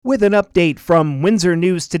With an update from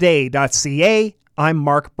WindsorNewsToday.ca, I'm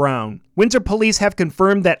Mark Brown. Windsor police have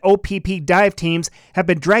confirmed that OPP dive teams have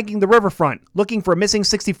been dragging the riverfront, looking for a missing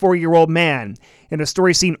 64-year-old man. In a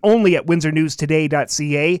story seen only at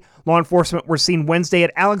WindsorNewsToday.ca, law enforcement were seen Wednesday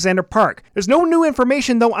at Alexander Park. There's no new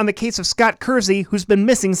information, though, on the case of Scott Kersey, who's been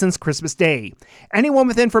missing since Christmas Day. Anyone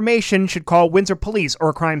with information should call Windsor Police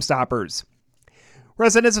or Crime Stoppers.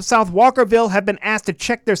 Residents of South Walkerville have been asked to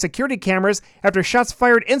check their security cameras after a shots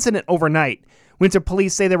fired incident overnight. Windsor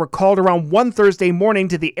police say they were called around 1 Thursday morning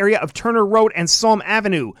to the area of Turner Road and Salm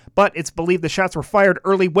Avenue, but it's believed the shots were fired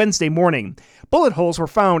early Wednesday morning. Bullet holes were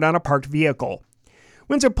found on a parked vehicle.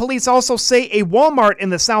 Windsor police also say a Walmart in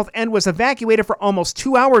the South End was evacuated for almost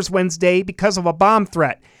 2 hours Wednesday because of a bomb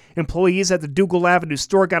threat. Employees at the Dougal Avenue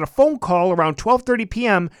store got a phone call around 12:30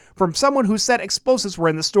 p.m. from someone who said explosives were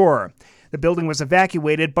in the store. The building was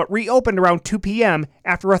evacuated but reopened around 2 p.m.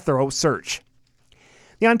 after a thorough search.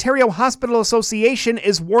 The Ontario Hospital Association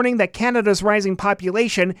is warning that Canada's rising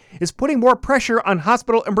population is putting more pressure on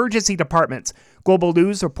hospital emergency departments. Global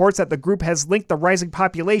News reports that the group has linked the rising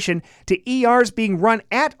population to ERs being run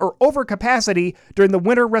at or over capacity during the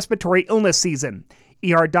winter respiratory illness season.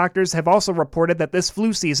 ER doctors have also reported that this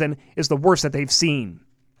flu season is the worst that they've seen.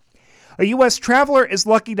 A U.S. traveler is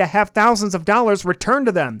lucky to have thousands of dollars returned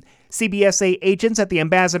to them. CBSA agents at the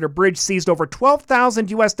Ambassador Bridge seized over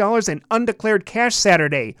 $12,000 in undeclared cash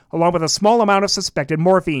Saturday, along with a small amount of suspected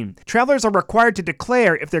morphine. Travelers are required to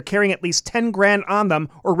declare if they're carrying at least $10,000 on them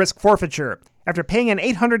or risk forfeiture. After paying an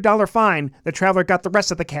 $800 fine, the traveler got the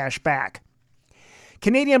rest of the cash back.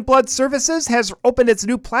 Canadian Blood Services has opened its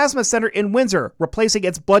new plasma center in Windsor, replacing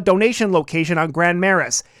its blood donation location on Grand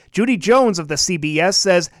Maris. Judy Jones of the CBS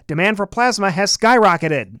says demand for plasma has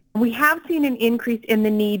skyrocketed. We have seen an increase in the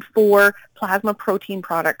need for plasma protein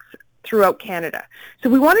products throughout Canada. So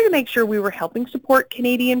we wanted to make sure we were helping support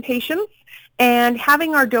Canadian patients, and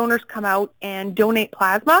having our donors come out and donate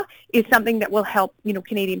plasma is something that will help,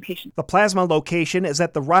 Canadian patients. The plasma location is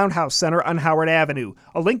at the Roundhouse Center on Howard Avenue.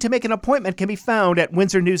 A link to make an appointment can be found at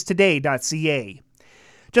WindsorNewsToday.ca.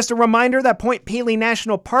 Just a reminder that Point Pelee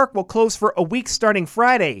National Park will close for a week starting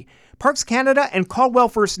Friday. Parks Canada and Caldwell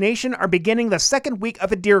First Nation are beginning the second week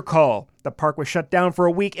of a deer call. The park was shut down for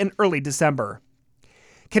a week in early December.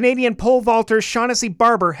 Canadian pole vaulter Shaughnessy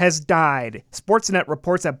Barber has died. Sportsnet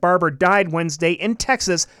reports that Barber died Wednesday in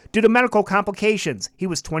Texas due to medical complications. He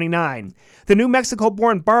was 29. The New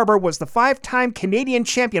Mexico-born Barber was the 5-time Canadian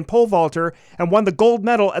champion pole vaulter and won the gold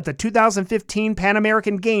medal at the 2015 Pan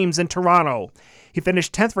American Games in Toronto. He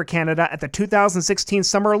finished 10th for Canada at the 2016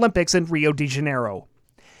 Summer Olympics in Rio de Janeiro.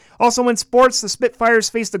 Also in sports, the Spitfires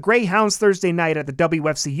face the Greyhounds Thursday night at the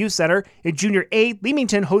WFCU Center. In Junior A,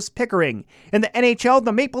 Leamington hosts Pickering. In the NHL,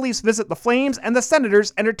 the Maple Leafs visit the Flames and the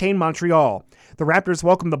Senators entertain Montreal. The Raptors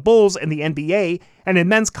welcome the Bulls in the NBA. And in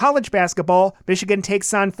men's college basketball, Michigan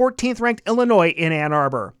takes on 14th-ranked Illinois in Ann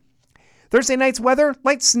Arbor. Thursday night's weather,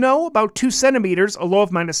 light snow, about 2 centimeters, a low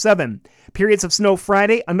of -7. Periods of snow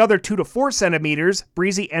Friday, another 2 to 4 centimeters,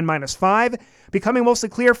 breezy and -5. Becoming mostly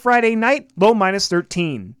clear Friday night, low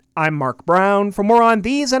 -13. I'm Mark Brown. For more on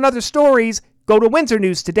these and other stories, go to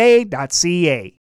WindsorNewsToday.ca.